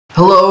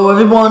Hello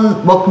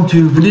everyone, welcome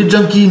to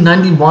VideoJunkie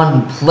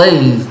 91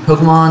 plays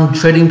Pokemon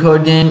Trading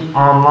Card Game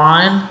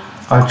online.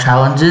 Our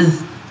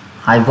challenges: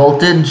 High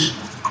Voltage,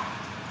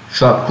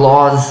 Sharp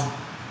Claws,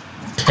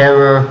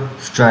 Terror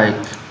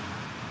Strike.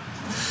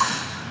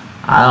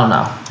 I don't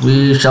know.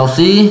 We shall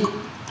see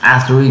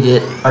after we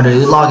get our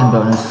daily login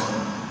bonus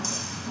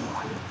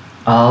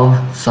of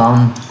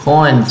some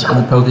coins of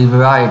the Poke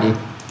variety.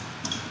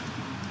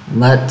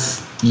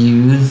 Let's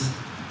use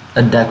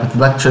a deck with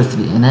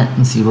electricity in it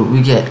and see what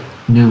we get.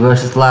 New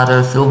versus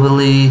ladder,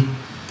 Silverly.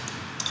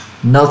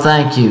 No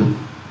thank you.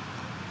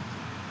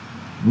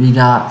 We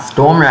got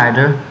Storm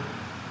Rider,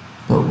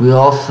 but we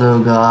also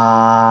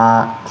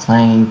got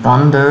Clanging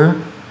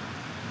Thunder.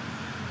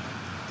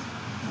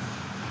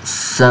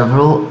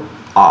 Several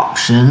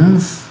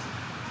options.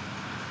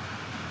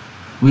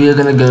 We are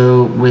gonna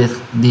go with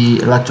the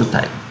electric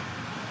type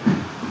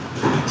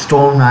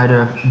Storm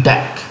Rider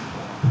deck.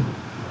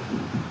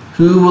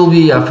 Who will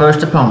be our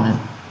first opponent?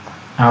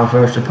 Our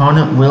first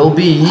opponent will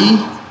be...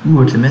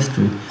 Ooh, it's a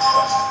mystery.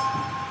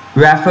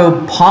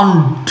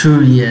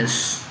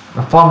 Raxacoricofallapatorius.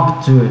 Of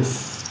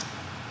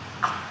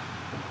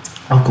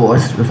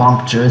course,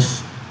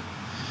 Raxacoricofallapatorius.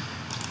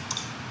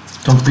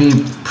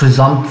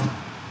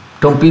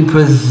 Don't be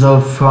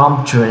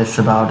presumptuous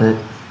about it.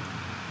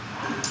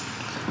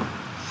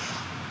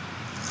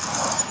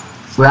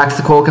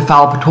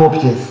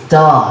 Raxacoricofallapatorius.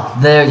 Duh.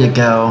 There you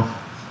go.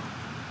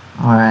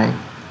 Alright.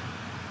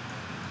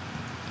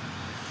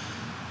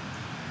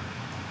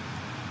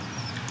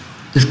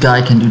 This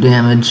guy can do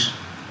damage.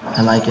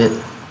 I like it.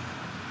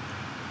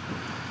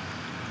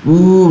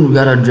 Ooh, we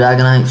got our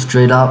Dragonite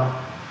straight up.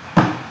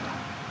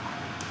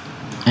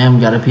 And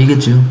we got a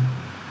Pikachu.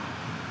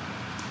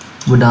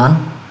 We're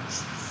done.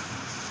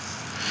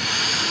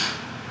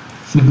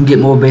 We can get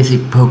more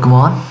basic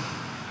Pokemon.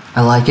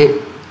 I like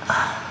it.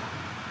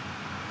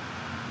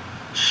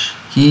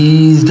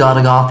 He's got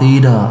a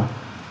Gothita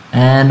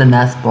and a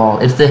Nest Ball.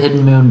 It's the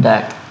Hidden Moon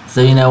deck,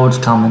 so you know what's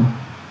coming.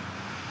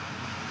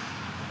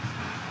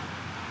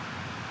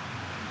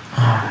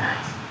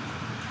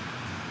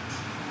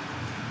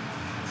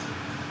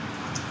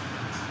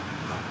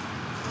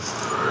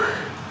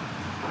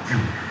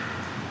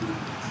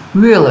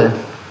 Really?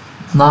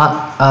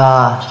 Not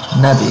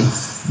Nebby.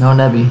 No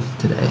Nebby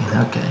today.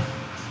 Okay.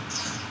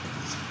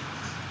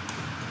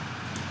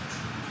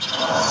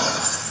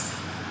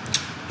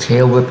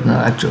 Tail Whip and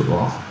Electro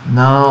Ball.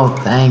 No,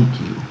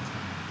 thank you.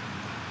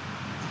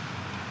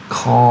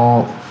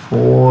 Call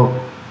for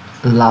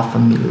La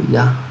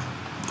Familia.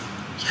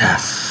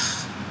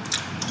 Yes.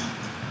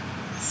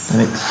 That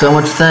makes so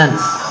much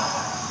sense.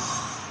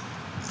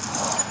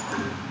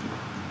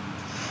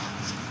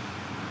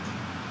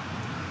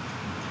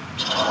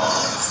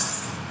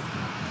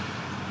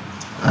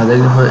 Are they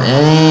gonna put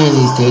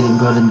any stadium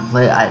card into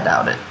play? I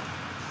doubt it.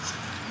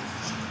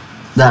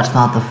 That's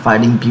not the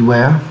Fighting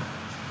Beware.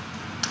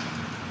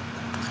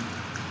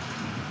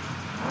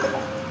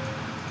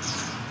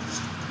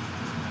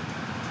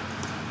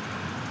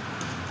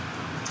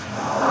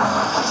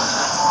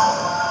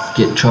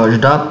 Get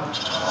charged up.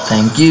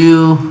 Thank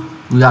you.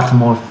 We got some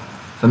more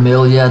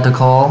Familia to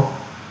call.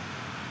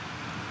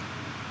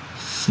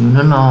 Soon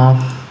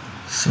enough.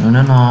 Soon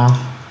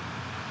enough.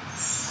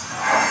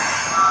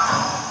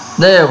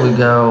 There we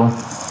go.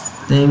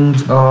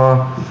 Things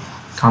are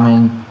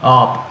coming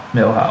up,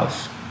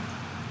 Millhouse.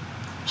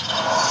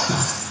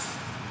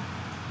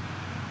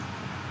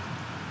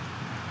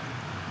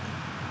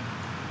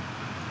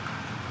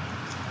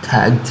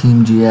 Tag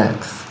Team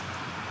GX.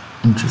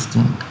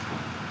 Interesting.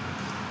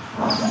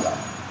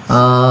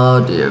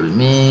 Oh dear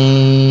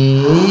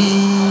me.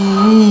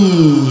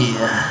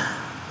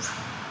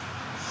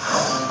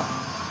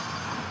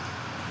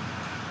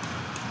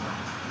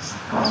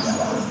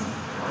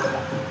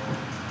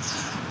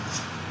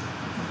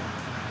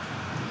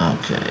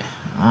 Okay,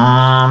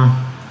 now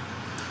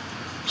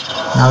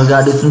we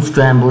gotta do some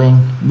scrambling.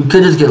 We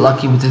could just get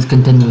lucky with this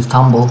continuous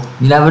tumble.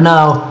 You never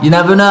know, you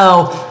never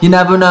know, you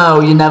never know,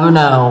 you never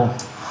know.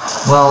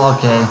 Well,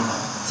 okay,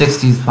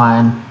 60's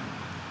fine.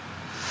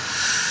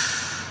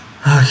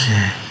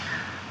 Okay,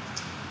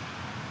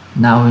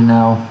 now we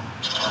know.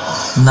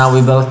 Now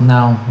we both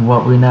know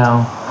what we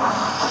know.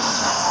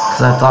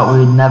 Cause I thought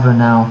we'd never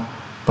know,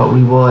 but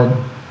we would.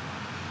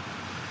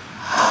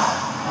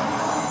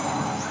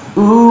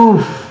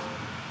 Oof.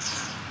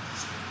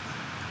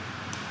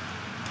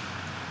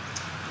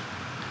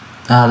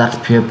 That's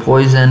pure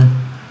poison.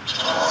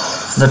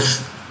 We're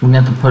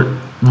gonna have to put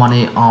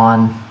money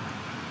on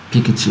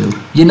Pikachu.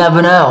 You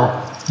never know.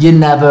 You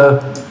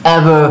never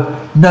ever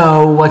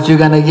know what you're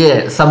gonna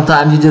get.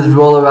 Sometimes you just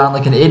roll around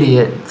like an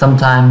idiot.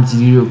 Sometimes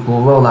you do a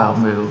cool rollout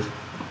move.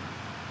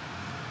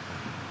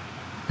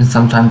 And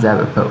sometimes you have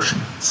a potion.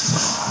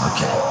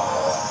 Okay.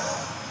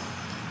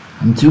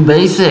 I'm too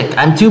basic.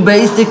 I'm too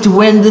basic to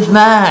win this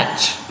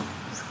match.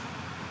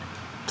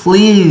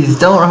 Please,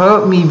 don't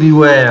hurt me,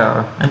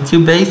 Beware. I'm too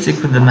basic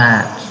for the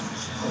match.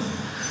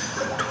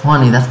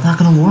 20, that's not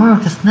gonna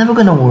work. That's never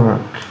gonna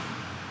work.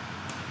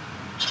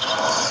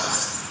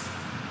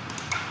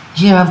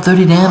 Here, I have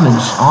 30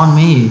 damage on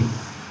me.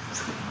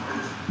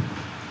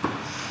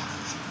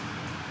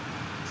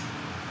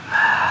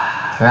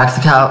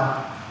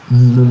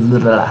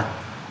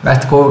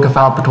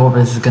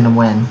 Raxacoricofallapatorius is gonna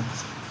win.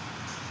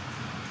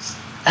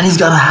 And he's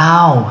got a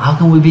How. How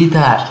can we beat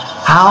that?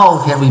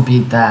 How can we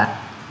beat that?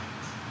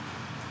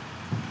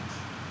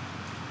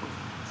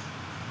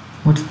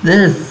 What's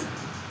this?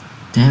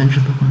 Damage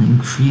from Pokemon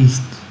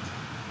increased.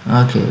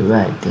 Okay,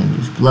 right.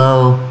 Dangerous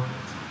blow.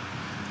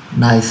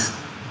 Nice.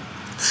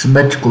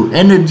 Symmetrical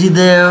energy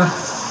there.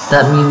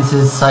 That means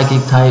his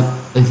psychic type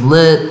is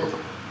lit.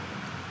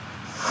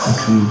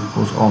 Which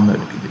was all meant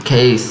to be the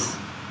case.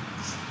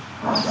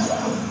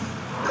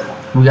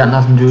 We got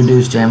nothing to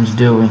reduce damage,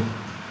 do we?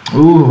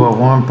 Ooh, a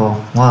Wurmple.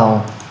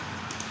 Well.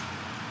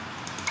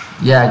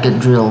 Yeah, get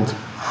drilled.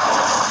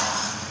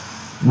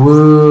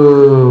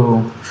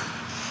 Woo.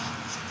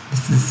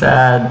 This is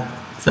sad.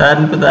 Sad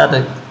and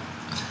pathetic.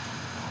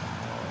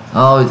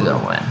 Oh, he's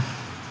gonna win.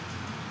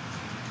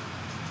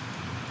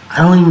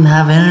 I don't even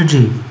have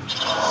energy.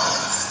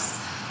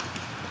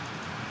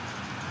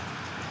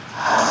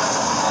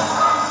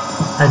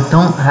 I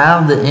don't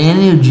have the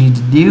energy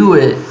to do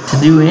it, to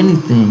do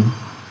anything.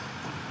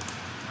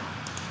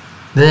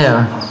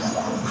 There.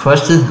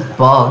 Crush this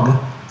bug.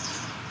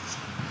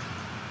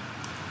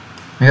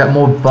 I got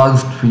more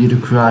bugs for you to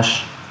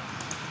crush.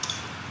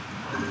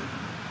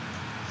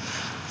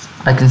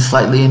 I can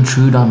slightly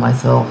intrude on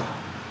myself,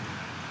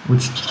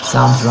 which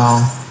sounds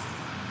wrong.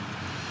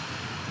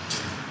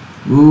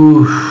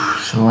 Ooh,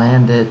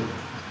 slammed it.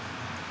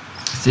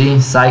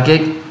 See,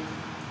 psychic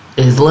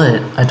is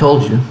lit. I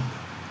told you.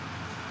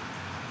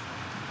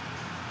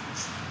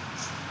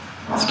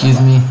 Excuse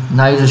me,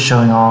 now you're just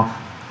showing off.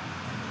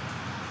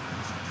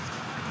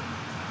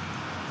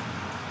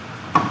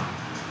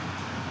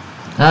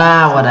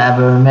 Ah,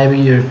 whatever. Maybe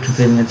you're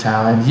completing a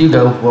challenge. You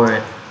go for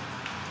it.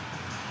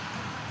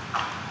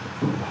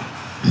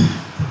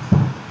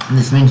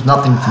 This means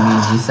nothing to me,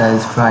 he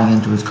says, crying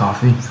into his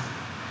coffee.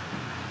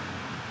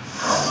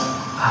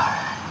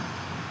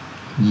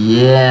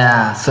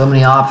 Yeah, so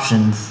many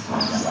options.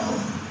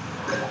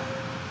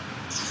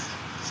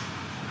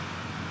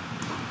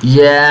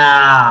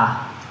 Yeah.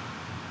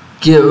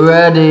 Get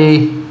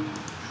ready.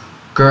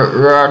 Get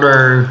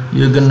ready.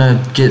 You're gonna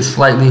get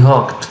slightly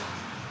hooked.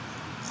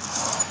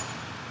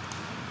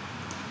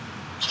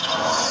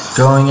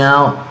 Going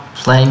out,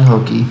 playing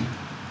hooky.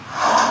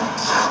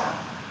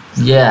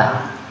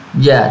 Yeah.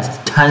 Yeah, it's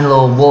a tiny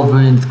little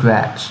Wolverine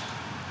scratch.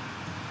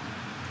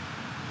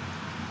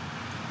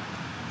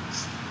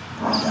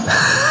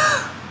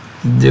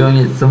 Doing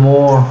it some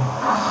more.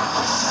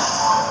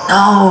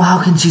 No,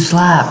 how can she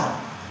slap?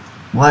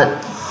 What?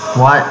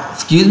 What?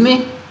 Excuse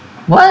me?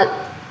 What?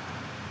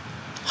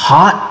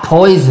 Hot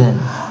poison.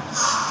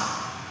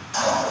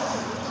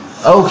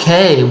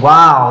 Okay,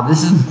 wow,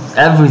 this is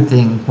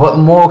everything. What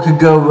more could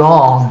go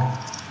wrong?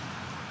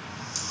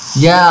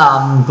 Yeah,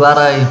 I'm glad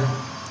I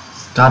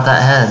got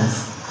that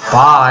heads.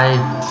 Bye.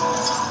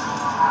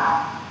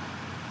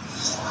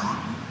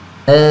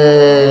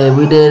 Hey,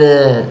 we did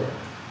it.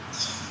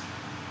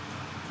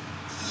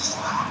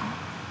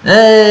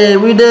 Hey,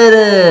 we did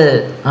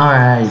it.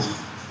 Alright.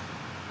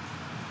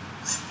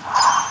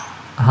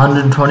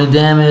 120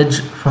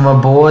 damage from a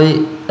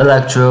boy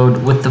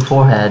Electrode with the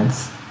 4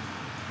 heads.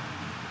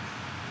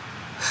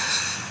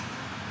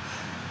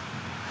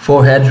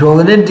 4 heads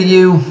rolling into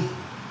you.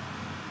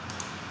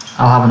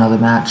 I'll have another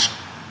match.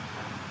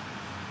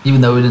 Even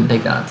though we didn't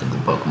take down a single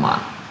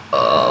Pokemon.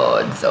 Oh,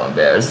 it's so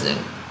embarrassing.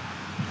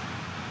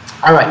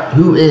 Alright,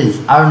 who is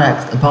our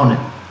next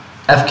opponent?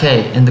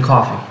 FK in the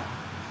coffee.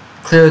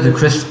 Clear the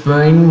crisp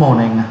spring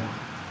morning.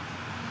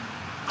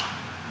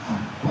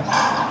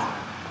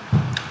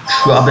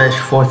 Rubbish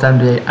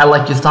 478. I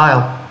like your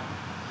style.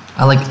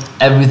 I like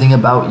everything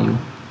about you.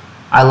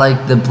 I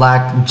like the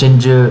black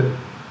ginger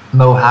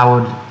Mo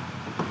Howard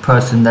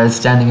person that is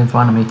standing in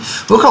front of me.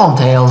 We'll call him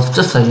Tails,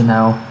 just so you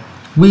know.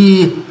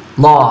 We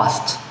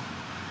lost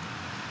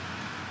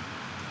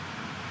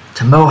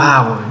to Mo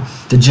Howard,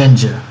 the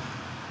ginger.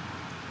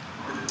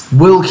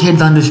 Will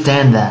kids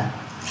understand that?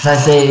 Should I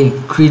say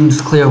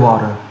Credence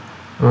Clearwater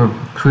or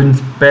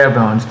Credence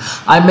Barebones?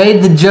 I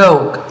made the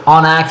joke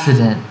on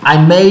accident. I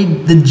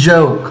made the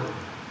joke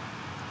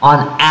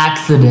on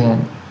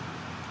accident.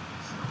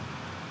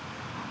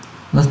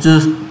 Let's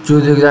just do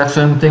the exact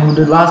same thing we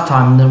did last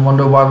time and then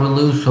wonder why we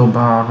lose so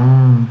bad.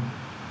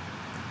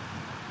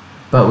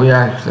 But we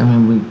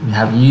actually, we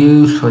have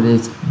use for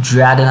this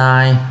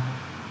Dragonite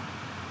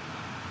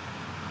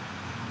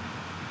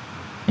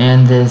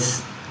and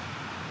this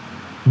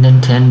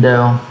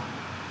Nintendo.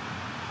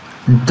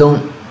 And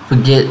don't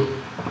forget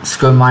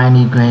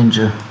Skermione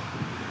Granger.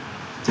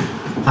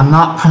 I'm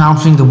not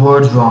pronouncing the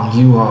words wrong,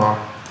 you are.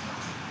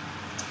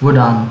 We're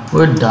done.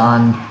 We're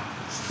done.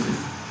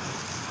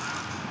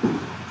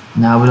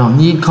 Now we don't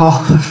need Call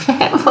of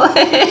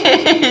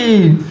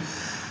Family.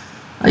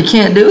 I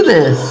can't do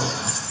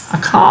this. I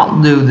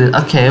can't do this.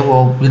 Okay,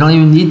 well, we don't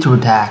even need to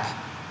attack.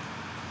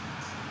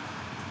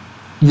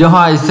 You know how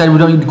I said we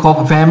don't need to call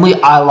for family?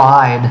 I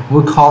lied.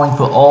 We're calling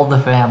for all the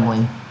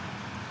family.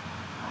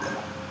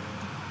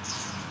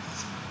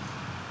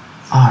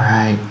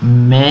 Alright,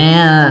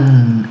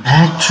 man,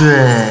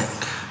 Electric.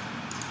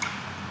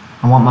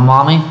 I want my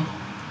mommy,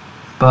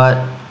 but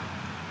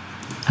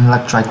an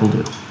Electric will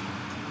do.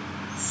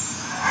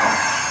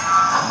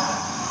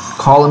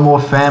 Calling more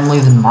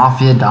families and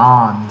Mafia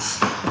Dons.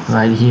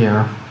 Right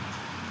here.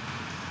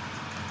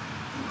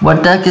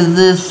 What deck is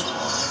this?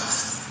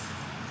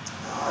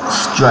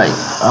 Strike.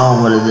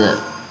 Oh, what is it?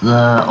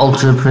 The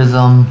Ultra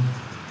Prism.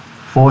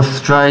 Force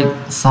Strike.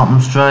 Something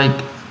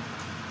Strike.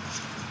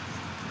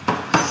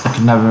 I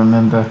can never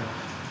remember.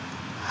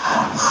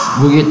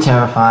 We get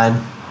terrified.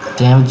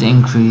 Damage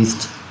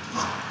increased.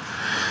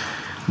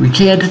 We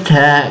can't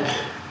attack.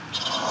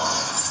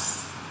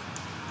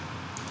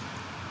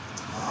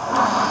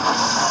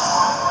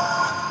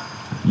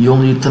 You'll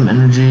need some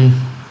energy.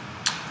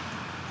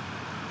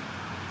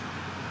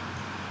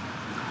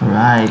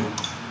 Alright.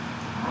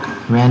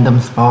 Random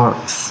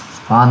sparks.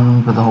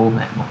 Fun for the whole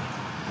family.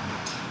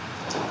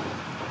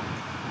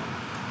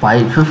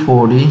 Bite for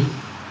 40.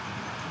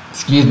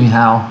 Excuse me,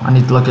 how? I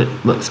need to look at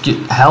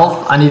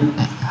health. I need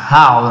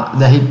how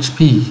the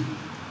HP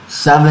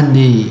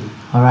 70.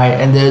 All right,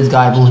 and there's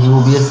Geibel. He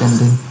will be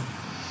ascending.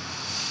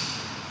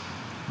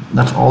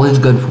 That's all he's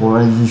good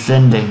for is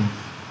ascending.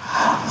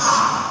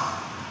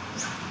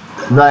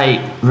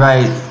 Right.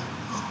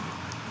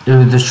 It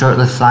was the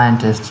shirtless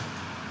scientist,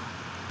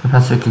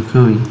 Professor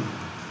Kukui.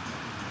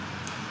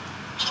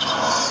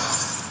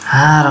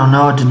 I don't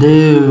know what to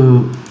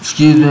do.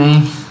 Excuse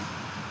me.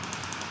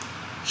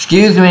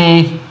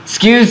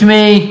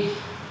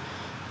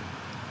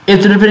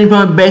 If the defending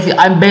opponent basic,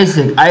 I'm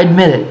basic. I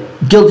admit it.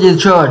 Guilty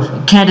as charged.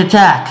 Can't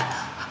attack.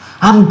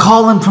 I'm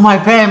calling for my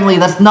family.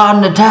 That's not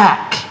an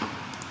attack.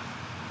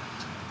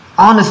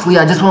 Honestly,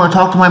 I just want to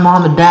talk to my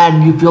mom and dad,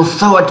 and you feel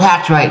so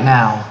attacked right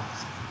now.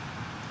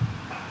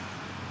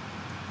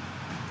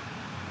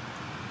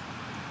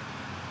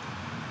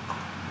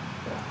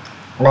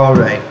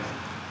 Alright.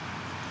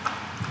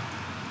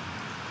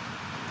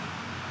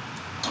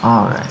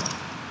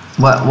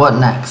 What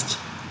next?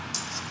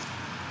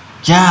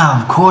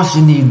 Yeah, of course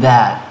you need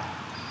that.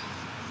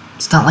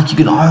 It's not like you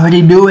can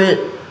already do it.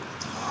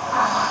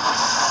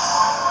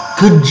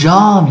 Good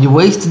job, you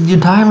wasted your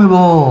timer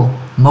ball,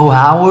 Mo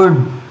Howard.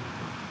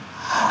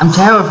 I'm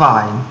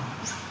terrified.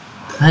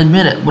 I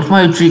admit it. What's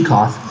my retreat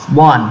cost?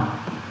 1.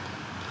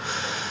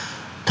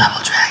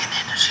 Double dragon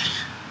energy.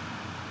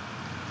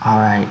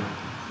 Alright.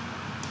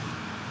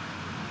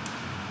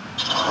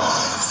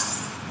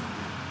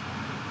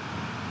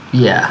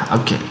 Yeah,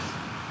 okay.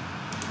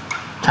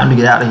 Time to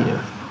get out of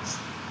here.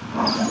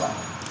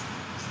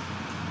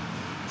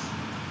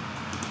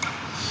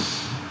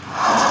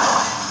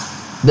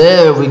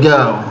 There we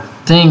go.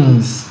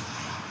 Things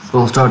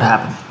will start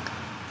happening.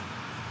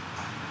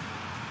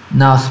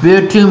 Now,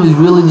 Spiritomb is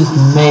really just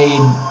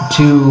made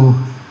to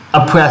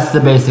oppress the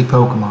basic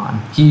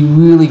Pokemon. He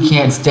really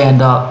can't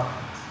stand up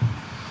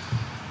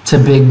to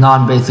big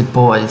non-basic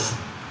boys.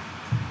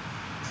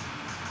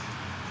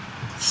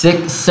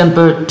 Sick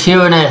Semper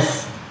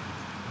Tyrannus.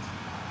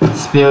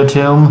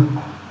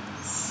 Spiritomb.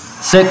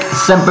 Sick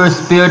Semper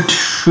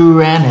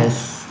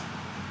Spiritomb.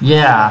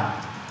 Yeah.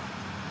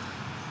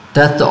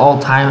 That's the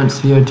all-time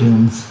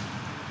Spiritombs.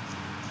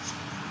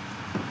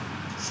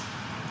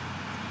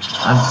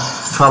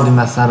 I've probably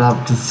messed that up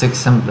because 6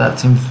 Semper, that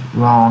seems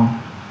wrong.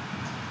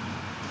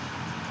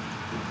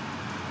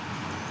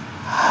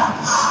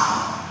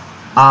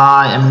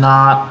 I am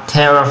not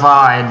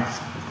terrified.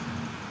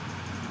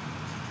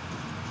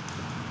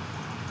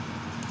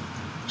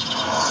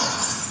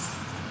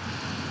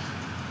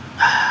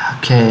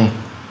 Okay.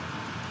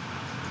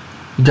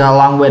 We got a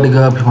long way to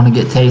go if we want to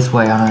get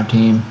Tasteway on our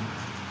team.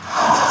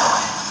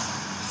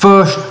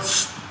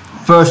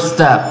 First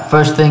step.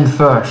 First things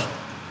first.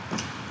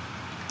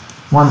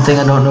 One thing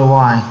I don't know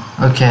why.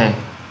 Okay.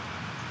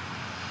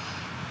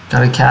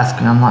 Got a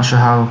Cascade. I'm not sure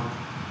how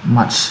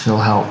much he'll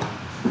help.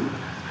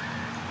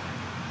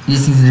 He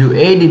just needs to do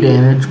 80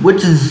 damage,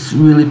 which is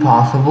really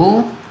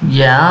possible.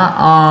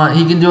 Yeah.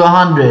 He can do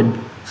 100.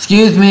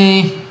 Excuse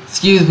me.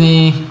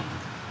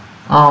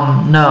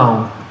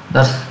 No.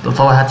 That's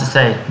all I have to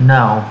say.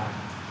 No.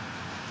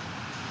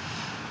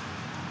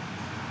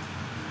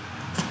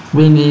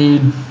 We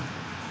need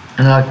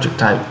an electric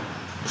type.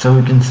 So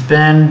we can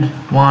spend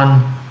 1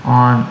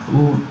 on...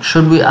 Ooh,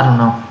 should we? I don't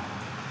know.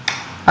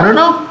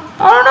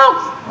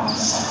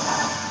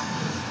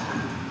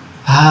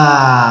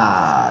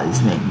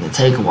 He's making it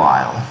take a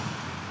while.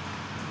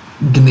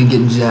 I'm gonna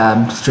get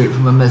jabbed straight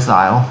from a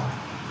missile.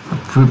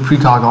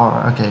 Precog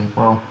aura. Okay,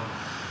 well.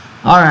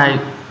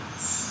 Alright.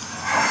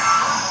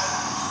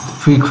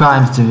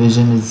 Pre-crimes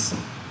division is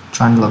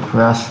trying to look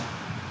for us.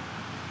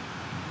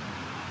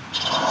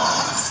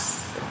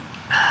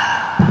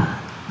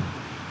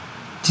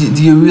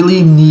 Do you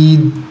really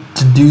need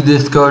to do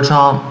this,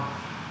 Garchomp?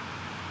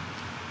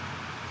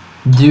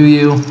 Do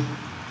you?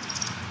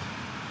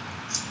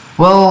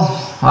 Well,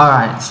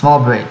 alright, small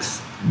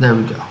breaks. There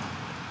we go.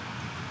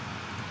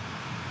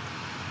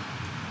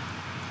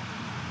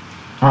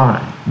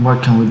 Alright,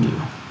 what can we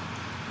do?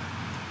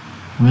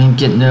 We ain't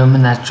getting no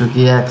Manectric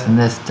EX in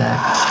this deck.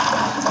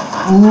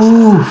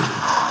 Ooh,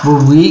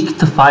 we're weak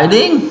to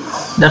fighting?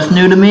 That's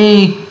new to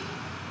me.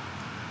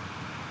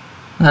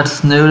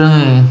 That's new to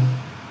me.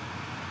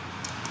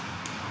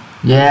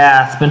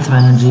 Yeah, spend some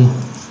energy.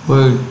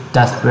 We're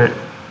desperate.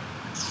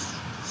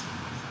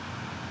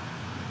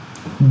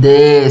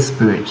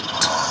 Desperate.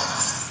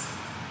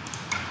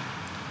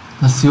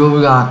 Let's see what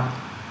we got.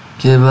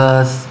 Give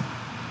us.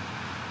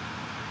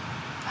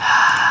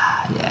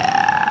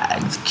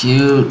 Yeah, it's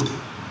cute.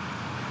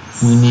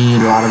 We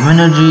need a lot of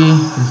energy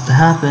for this to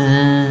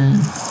happen.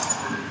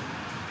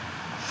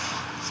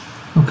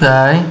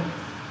 Okay.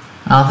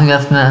 I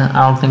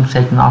don't think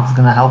shaking off is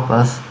gonna help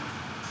us.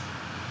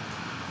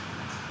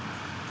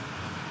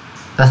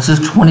 That's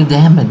just 20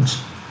 damage.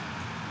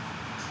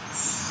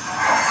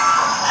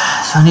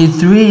 So I need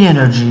 3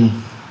 energy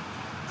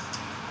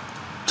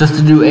just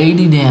to do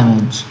 80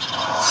 damage.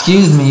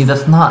 Excuse me,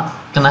 that's not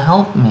gonna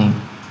help me.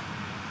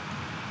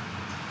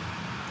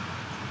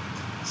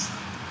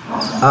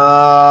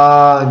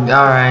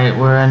 Alright,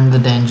 we're in the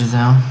danger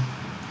zone.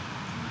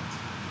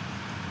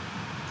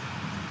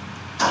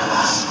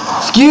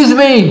 Excuse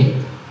me!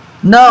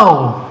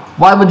 No!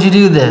 Why would you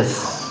do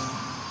this?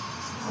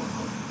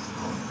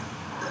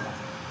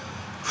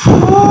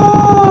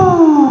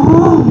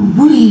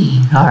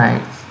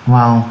 Alright,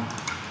 well.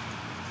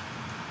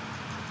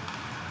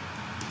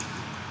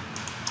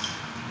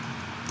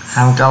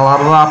 Haven't got a lot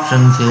of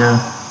options here.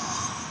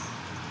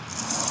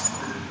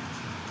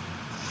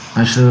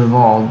 I should have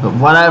evolved, but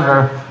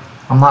whatever.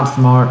 I'm not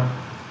smart.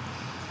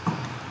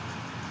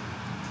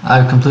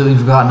 I've completely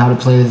forgotten how to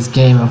play this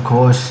game, of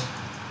course.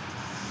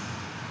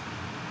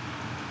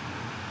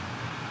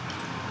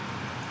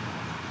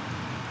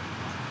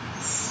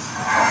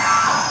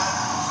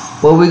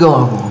 What are we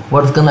going for?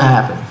 What's gonna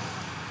happen?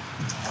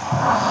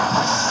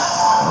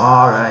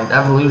 Alright,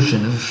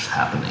 evolution is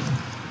happening.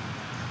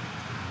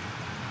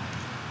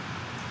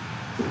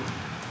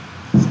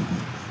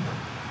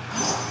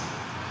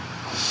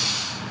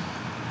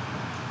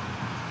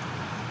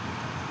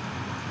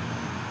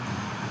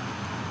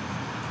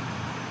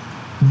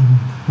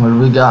 What do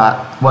we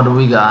got? What do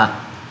we got?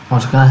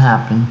 What's gonna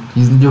happen?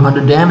 He's gonna do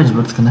 100 damage,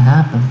 what's gonna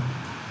happen?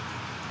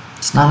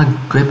 It's not a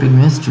great big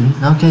mystery.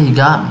 Okay, you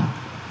got me.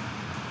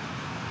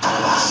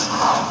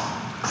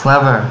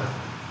 Clever.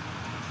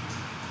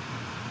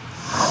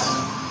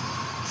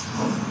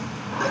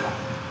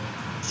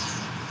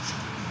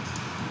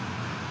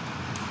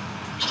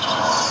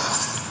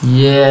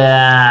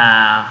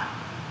 Yeah.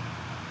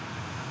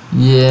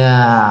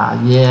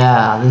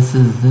 Yeah. This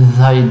is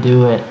how you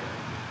do it.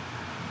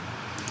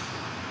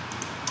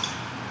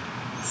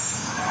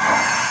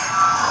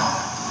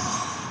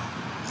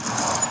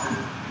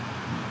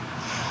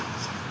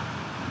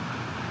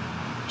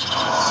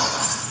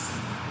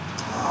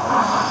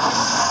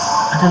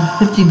 I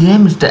did 50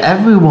 damage to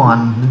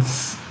everyone.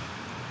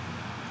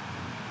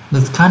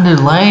 That's kind of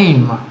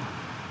lame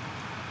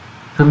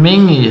for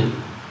me.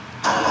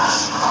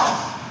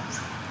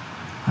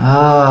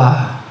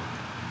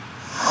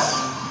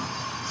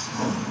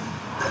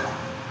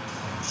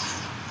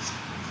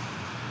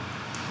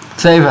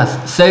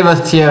 Save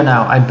us here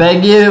now. I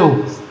beg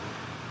you.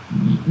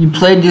 You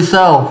played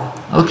yourself.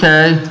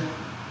 Okay.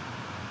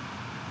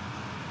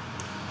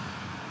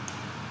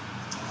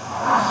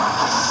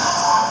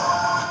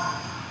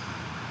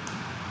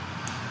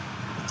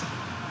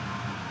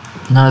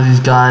 None of these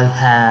guys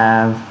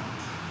have.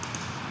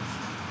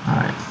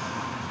 Alright.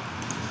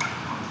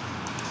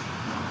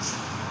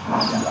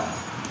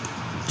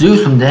 Do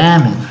some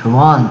damage for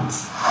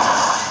once.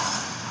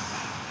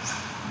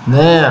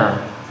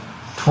 There.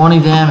 20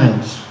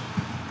 damage.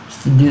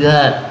 Just to do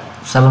that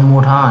 7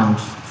 more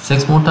times.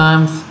 6 more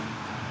times?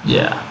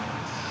 Yeah.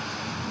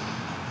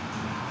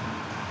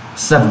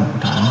 7 more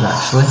times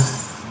actually.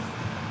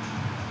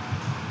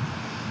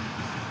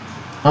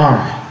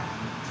 Alright.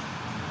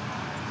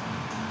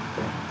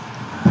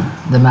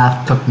 The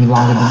math took me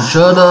longer than it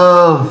should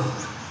have.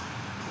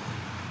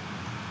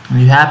 Are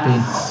you happy?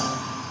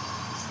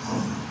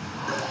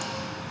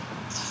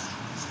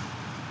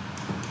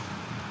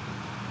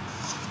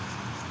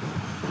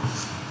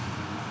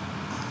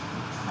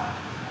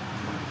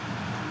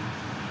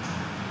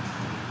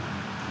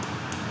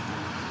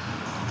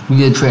 We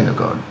get a trainer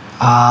card.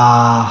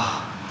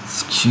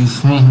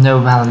 Excuse me, no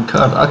valid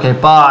card. Okay,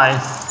 bye.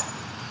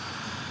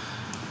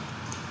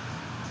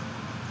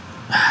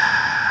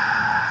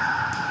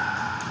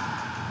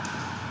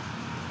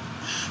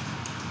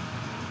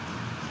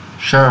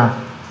 Sure.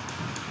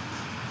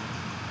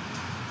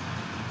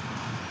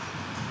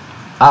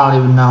 I don't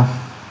even know.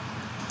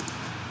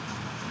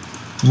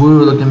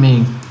 Woo, look at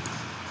me.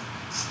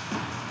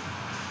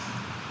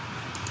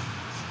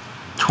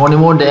 20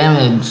 more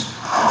damage.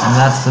 And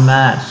that's the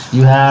match.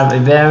 You have a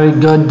very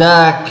good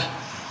deck.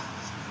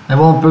 I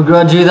won't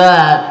begrudge you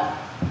that.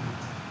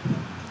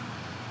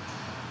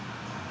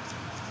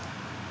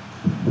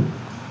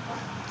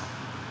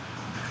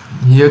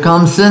 Here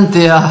comes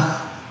Cynthia.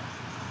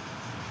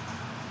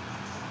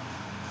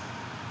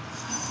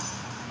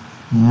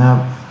 Yep.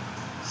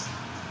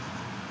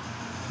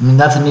 I mean,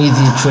 that's an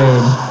easy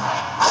trade.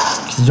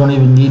 Because you don't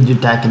even need your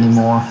deck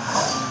anymore.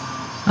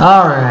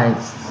 Alright.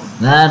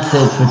 That's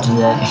it for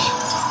today.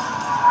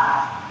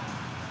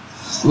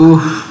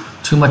 Oof.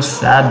 Too much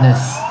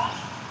sadness.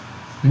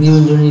 We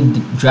didn't even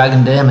need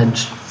dragon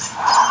damage.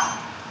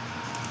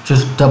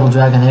 Just double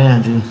dragon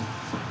energy.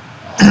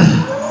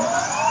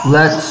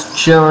 Let's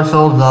cheer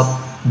ourselves up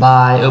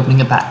by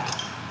opening a pack.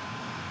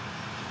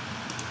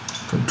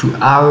 Go to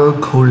our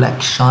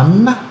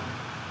collection.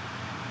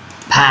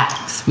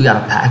 Packs. We got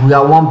a pack. We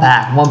got one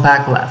pack. One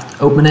pack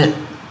left. Open it.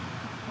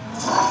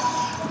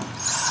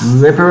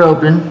 Rip her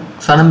open.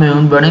 Sun and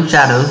Moon. Burning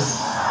Shadows.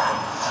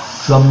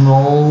 Drum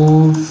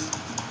rolls.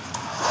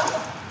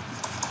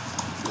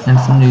 And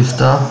some new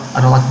stuff.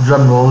 I don't like the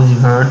drum rolls, you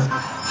heard.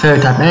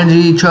 Fairy type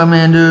energy.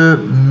 Charmander.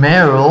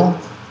 Meryl.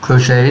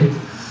 Crocheted.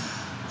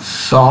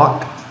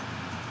 Sock.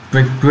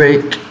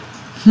 Break.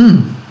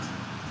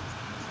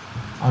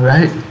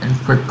 Alright, and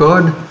quick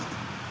card.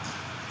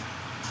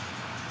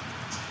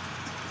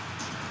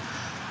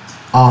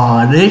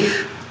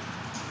 Oddish.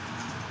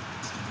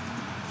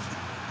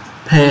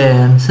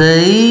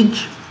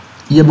 Pansage.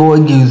 Your boy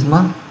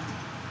Guzma.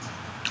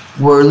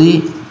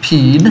 Whirly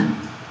Peed.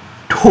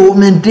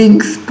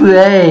 Tormenting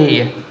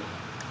Spray.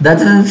 That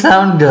doesn't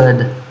sound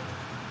good.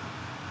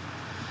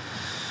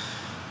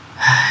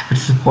 But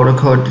supporter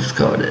card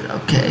discarded.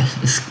 Okay.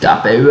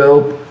 Escape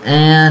Rope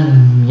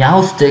and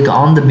Meowstic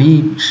on the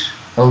beach.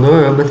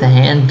 Allure with a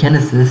hand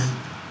kinesis.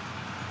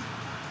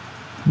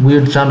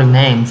 Weird sounding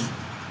names.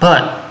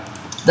 But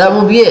that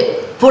will be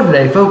it for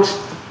today, folks.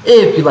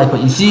 If you like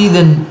what you see,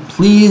 then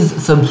please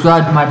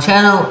subscribe to my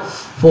channel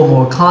for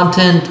more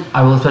content.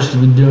 I will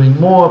especially be doing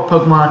more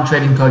Pokemon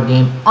Trading Card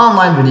Game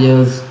online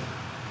videos.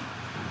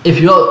 If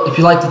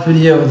you like this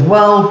video as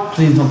well,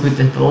 please don't forget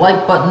to hit the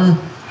like button.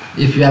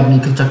 If you have any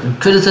constructive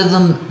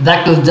criticism,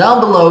 that goes down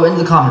below in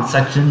the comment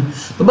section.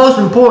 But most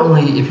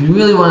importantly, if you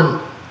really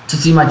want to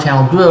see my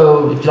channel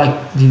grow, if you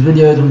like these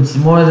videos and want to see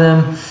more of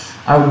them,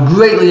 I would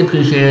greatly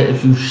appreciate it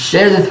if you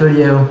share this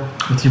video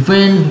with your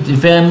friends, with your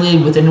family,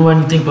 with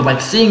anyone you think would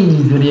like seeing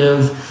these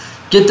videos.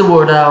 Get the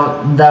word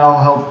out. That'll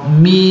help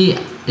me.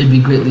 It'd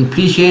be greatly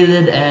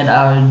appreciated, and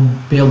I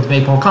would be able to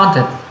make more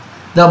content.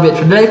 That'll be it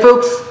for today,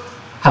 folks.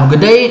 Have a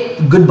good day.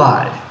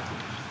 Goodbye.